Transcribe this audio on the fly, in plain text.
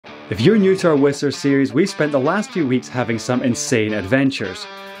If you're new to our Whistler series, we've spent the last few weeks having some insane adventures.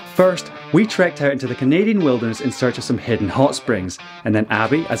 First, we trekked out into the Canadian wilderness in search of some hidden hot springs, and then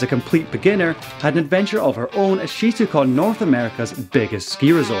Abbie, as a complete beginner, had an adventure of her own as she took on North America's biggest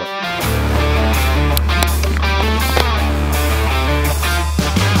ski resort.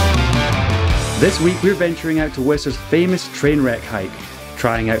 This week we're venturing out to Whistler's famous train wreck hike,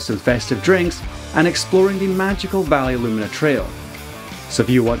 trying out some festive drinks, and exploring the magical Vallea Lumina trail. So if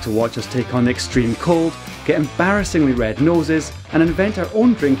you want to watch us take on the extreme cold, get embarrassingly red noses, and invent our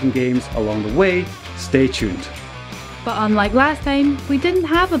own drinking games along the way, stay tuned. But unlike last time, we didn't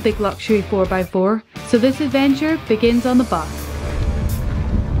have a big luxury 4x4, so this adventure begins on the bus.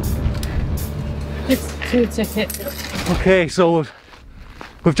 It's 2 tickets. Okay, so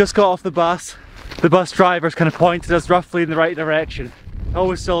we've just got off the bus. The bus driver's kind of pointed us roughly in the right direction. It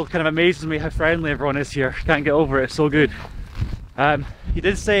always still kind of amazes me how friendly everyone is here. Can't get over it, it's so good. He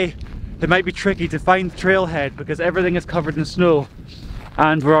did say it might be tricky to find the trailhead because everything is covered in snow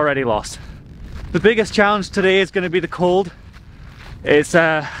and we're already lost. The biggest challenge today is going to be the cold. It's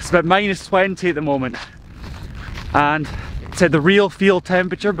about -20 at the moment, and it said the real field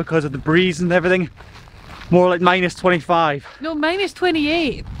temperature, because of the breeze and everything, more like -25. No,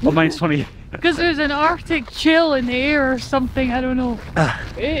 -28. Or -28. Because there's an Arctic chill in the air or something, I don't know.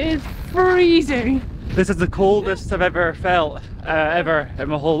 It is freezing. This is the coldest I've ever felt, ever in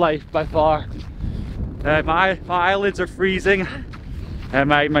my whole life, by far. My eyelids are freezing, and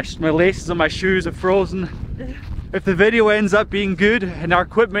my laces on my shoes are frozen. If the video ends up being good and our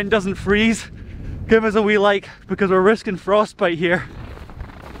equipment doesn't freeze, give us a wee like, because we're risking frostbite here.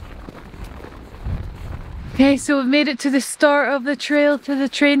 Okay, so we've made it to the start of the trail to the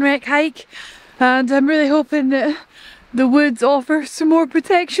train wreck hike, and I'm really hoping that the woods offer some more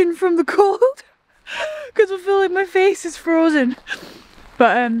protection from the cold, because I feel like my face is frozen.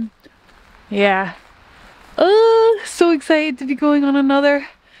 But yeah, oh, so excited to be going on another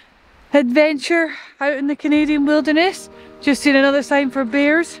adventure out in the Canadian wilderness. Just seen another sign for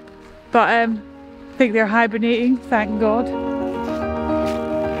bears, but I think they're hibernating, thank God.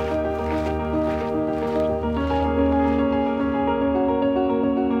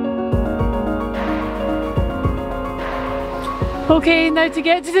 Okay, now to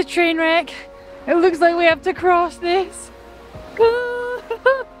get to the train wreck, it looks like we have to cross this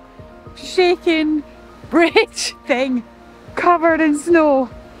shaking bridge thing covered in snow.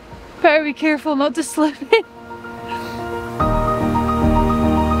 Better be careful not to slip in.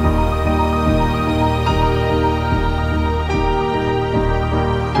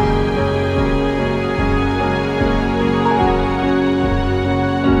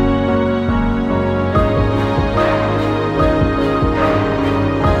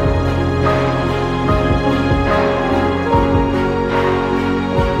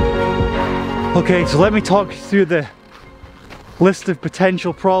 Okay, so let me talk you through the list of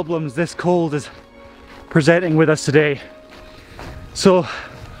potential problems this cold is presenting with us today. So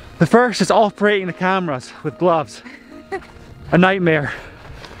the first is operating the cameras with gloves. A nightmare.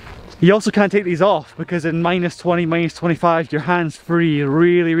 You also can't take these off because in -20, -25 your hands freeze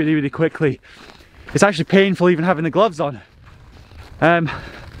really quickly. It's actually painful even having the gloves on.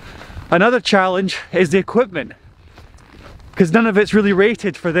 Another challenge is the equipment, because none of it's really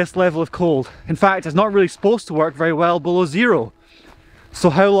rated for this level of cold. In fact, it's not really supposed to work very well below 0. So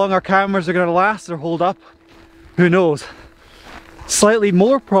how long our cameras are going to last or hold up, who knows. Slightly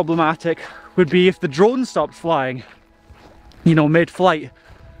more problematic would be if the drone stopped flying, you know, mid-flight.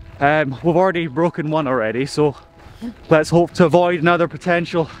 We've already broken one already, so let's hope to avoid another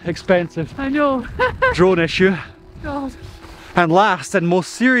potential expensive drone issue. God. And last and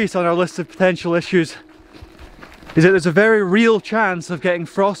most serious on our list of potential issues is that there's a very real chance of getting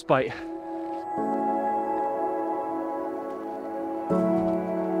frostbite.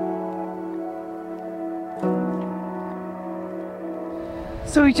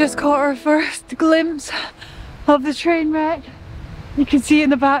 So we just caught our first glimpse of the train wreck. You can see it in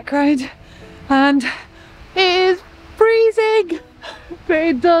the background, and it is freezing, but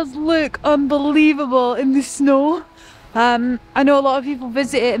it does look unbelievable in the snow. I know a lot of people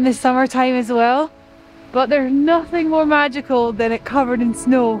visit it in the summertime as well, but there's nothing more magical than it covered in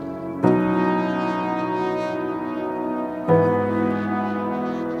snow.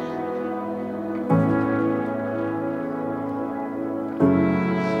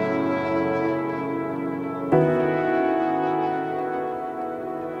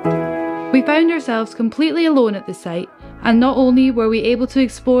 We found ourselves completely alone at the site, and not only were we able to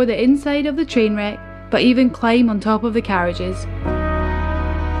explore the inside of the train wreck, but even climb on top of the carriages.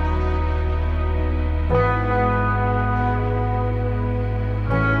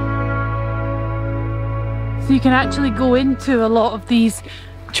 So you can actually go into a lot of these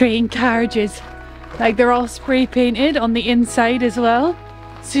train carriages. Like they're all spray painted on the inside as well.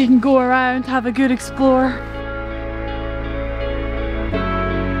 So you can go around, have a good explore.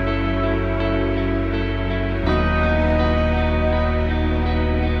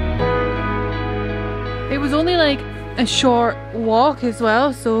 It was only like a short walk as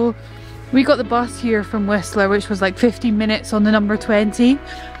well, so we got the bus here from Whistler, which was like 15 minutes on the number 20.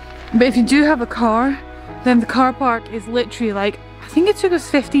 But if you do have a car, then the car park is literally like, I think it took us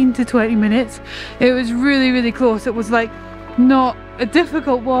 15 to 20 minutes. It was really, really close. It was like not a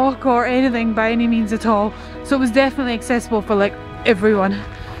difficult walk or anything by any means at all. So it was definitely accessible for like everyone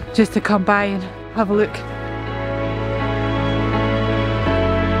just to come by and have a look.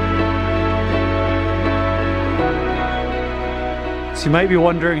 So you might be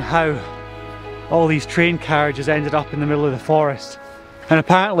wondering how all these train carriages ended up in the middle of the forest. And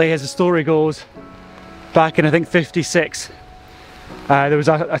apparently, as the story goes, back in I think 56, there was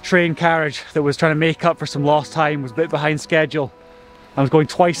a train carriage that was trying to make up for some lost time, was a bit behind schedule and was going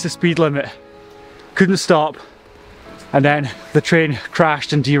twice the speed limit, couldn't stop, and then the train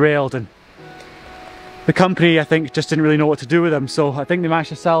crashed and derailed, and the company I think just didn't really know what to do with them, so I think they managed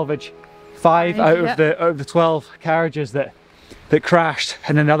to salvage 5 out of the 12 carriages that crashed,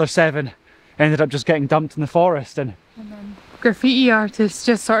 and then the other 7 ended up just getting dumped in the forest. And then graffiti artists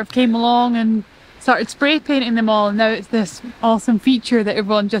just sort of came along and started spray painting them all, and now it's this awesome feature that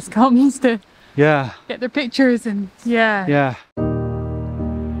everyone just comes to get their pictures. And yeah.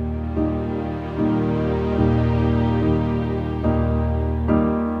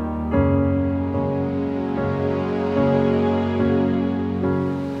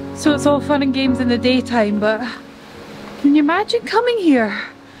 So it's all fun and games in the daytime, but can you imagine coming here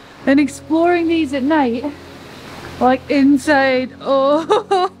and exploring these at night? Like inside,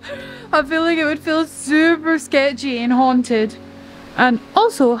 oh, I feel like it would feel super sketchy and haunted. And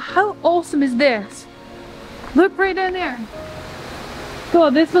also, how awesome is this? Look right down there.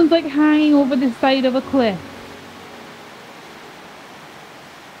 God, this one's like hanging over the side of a cliff.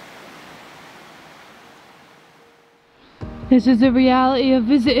 This is the reality of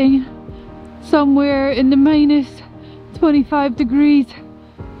visiting somewhere in the minus 25 degrees.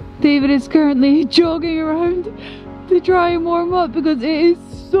 David is currently jogging around to try and warm up because it is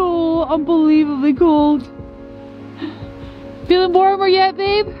so unbelievably cold. Feeling warmer yet,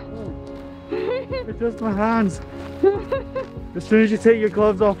 babe? It's just my hands. As soon as you take your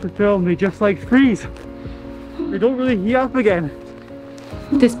gloves off to film, they just like freeze. They don't really heat up again.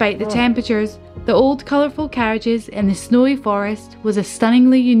 Despite the temperatures, the old colourful carriages in the snowy forest was a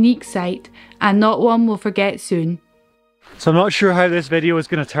stunningly unique sight, and not one we'll forget soon. So I'm not sure how this video is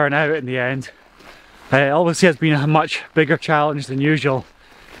going to turn out in the end. It obviously has been a much bigger challenge than usual,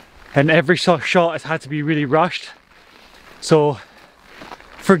 and every shot has had to be really rushed. So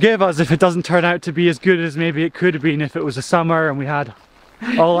forgive us if it doesn't turn out to be as good as maybe it could have been if it was a summer and we had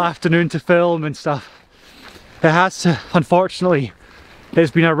all afternoon to film and stuff. It has to, unfortunately,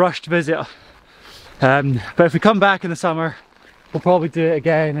 it's been a rushed visit. But if we come back in the summer, we'll probably do it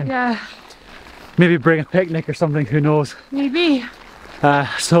again and maybe bring a picnic or something, who knows. Maybe.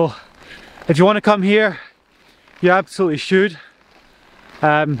 So if you want to come here, you absolutely should.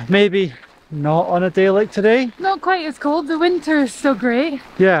 Maybe not on a day like today. Not quite as cold, the winter is still great.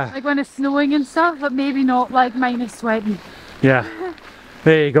 Yeah. Like when it's snowing and stuff, but maybe not like minus 20. Yeah.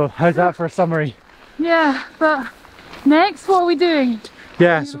 There you go. How's that for a summary? Yeah, but next, what are we doing?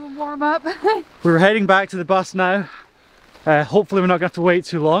 Yeah, so warm up. we're heading back to the bus now. Hopefully we're not going to have to wait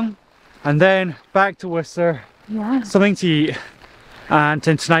too long. And then back to Whistler. Yeah. Something to eat. And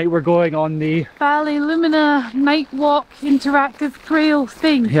then tonight we're going on the Vallea Lumina night walk interactive trail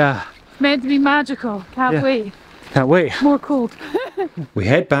thing. Yeah. Meant to be magical. Can't wait. Can't wait. More cold. We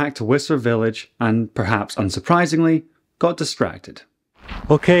head back to Whistler Village and, perhaps unsurprisingly, got distracted.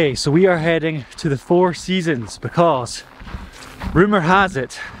 Okay, so we are heading to the Four Seasons because rumour has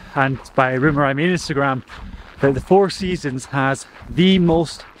it, and by rumour I mean Instagram, that the Four Seasons has the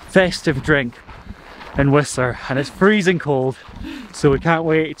most festive drink in Whistler, and it's freezing cold, so we can't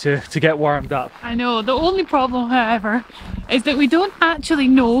wait to get warmed up. I know, the only problem however is that we don't actually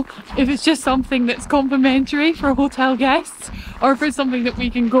know if it's just something that's complimentary for hotel guests or if it's something that we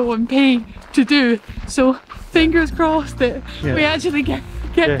can go and pay to do. So fingers crossed that we actually get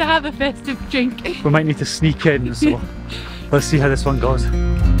to have a festive drink. We might need to sneak in, so let's see how this one goes.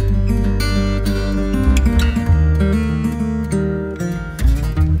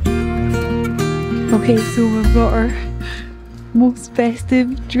 Okay, so we've got our most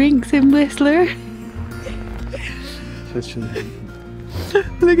festive drinks in Whistler.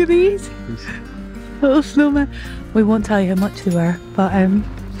 Look at these. little snowman. We won't tell you how much they were, but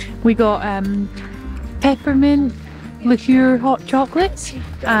we got peppermint liqueur hot chocolates,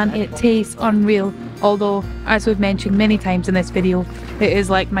 and it tastes unreal. Although, as we've mentioned many times in this video, it is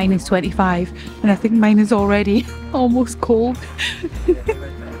like -25, and I think mine is already almost cold.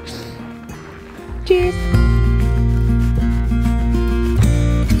 Cheers!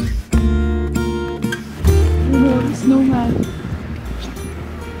 Oh, the snowman.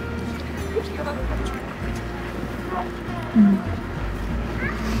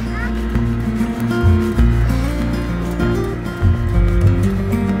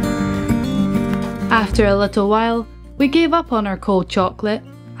 After a little while, we gave up on our cold chocolate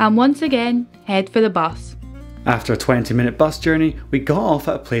and once again head for the bus. After a 20-minute bus journey, we got off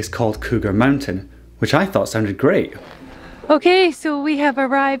at a place called Cougar Mountain, which I thought sounded great. Okay, so we have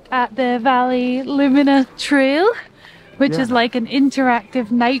arrived at the Vallea Lumina trail, which is like an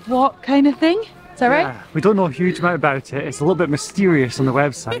interactive night walk kind of thing. Is that right? We don't know a huge amount about it. It's a little bit mysterious on the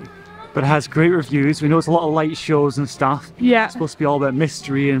website, but it has great reviews. We know it's a lot of light shows and stuff. Yeah. It's supposed to be all about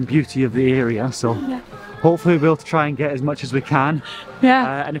mystery and beauty of the area, so hopefully we'll be able to try and get as much as we can.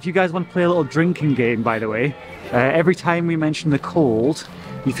 Yeah. And if you guys want to play a little drinking game, by the way, every time we mention the cold,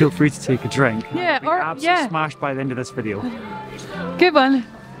 you feel free to take a drink. Yeah, or absolutely smashed by the end of this video. Good one.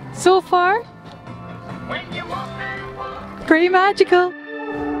 So far, pretty magical.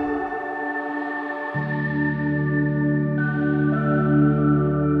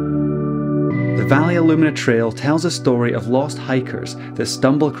 The Vallea Lumina Trail tells a story of lost hikers that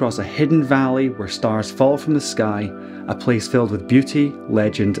stumble across a hidden valley where stars fall from the sky, a place filled with beauty,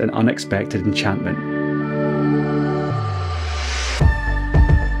 legend, and unexpected enchantment.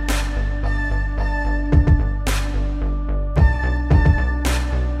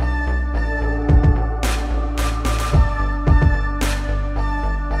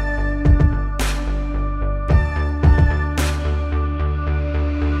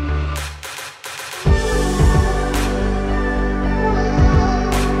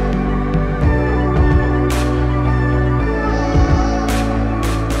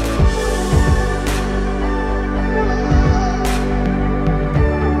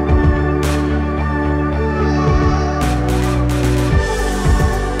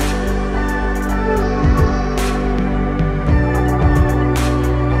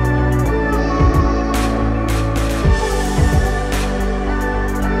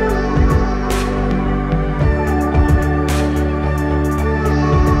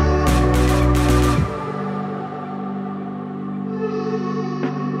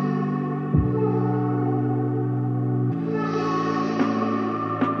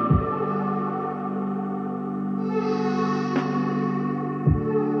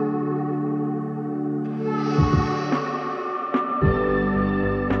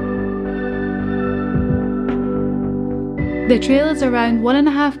 The trail is around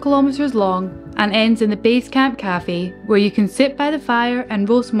 1.5 kilometers long and ends in the base camp cafe, where you can sit by the fire and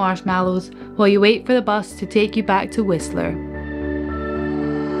roast marshmallows while you wait for the bus to take you back to Whistler.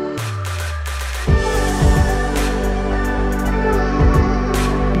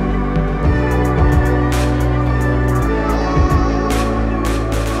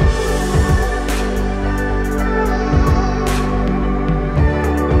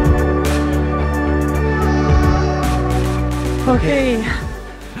 Okay.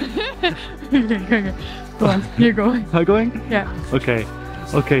 Go on, you're going. Am I going? Yeah. Okay.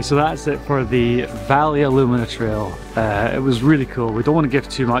 Okay, so that's it for the Vallea Lumina trail. It was really cool. We don't want to give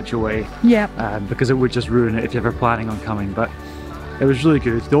too much away. Yeah. Because it would just ruin it if you're ever planning on coming, but it was really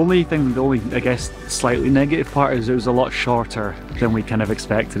good. The only, I guess, slightly negative part is it was a lot shorter than we kind of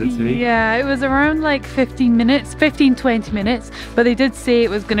expected it to be. Yeah, it was around like 20 minutes, but they did say it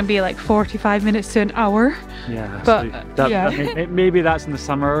was going to be like 45 minutes to an hour. Yeah, but maybe that's in the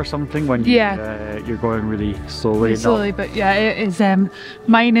summer or something when you're going really slowly. But yeah, it is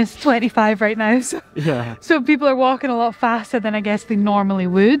minus 25 right now, so so people are walking a lot faster than I guess they normally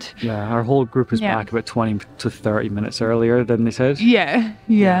would. Yeah, our whole group is back about 20 to 30 minutes earlier than they said.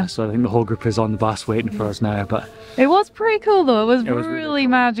 Yeah. So I think the whole group is on the bus waiting for us now, but it was pretty cool though. It was really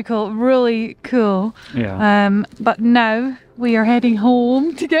magical, really cool. Yeah. But now we are heading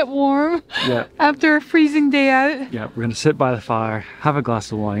home to get warm. Yeah. After a freezing day out. Yeah, we're gonna sit by the fire, have a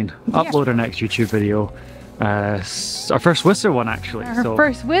glass of wine, upload our next YouTube video. Our first Whistler one actually. Our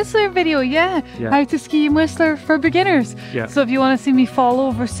first Whistler video, how to ski in Whistler for beginners. Yeah. So if you want to see me fall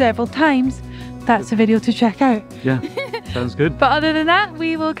over several times, that's a video to check out. Yeah, sounds good. But other than that,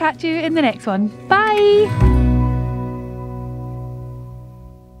 we will catch you in the next one. Bye!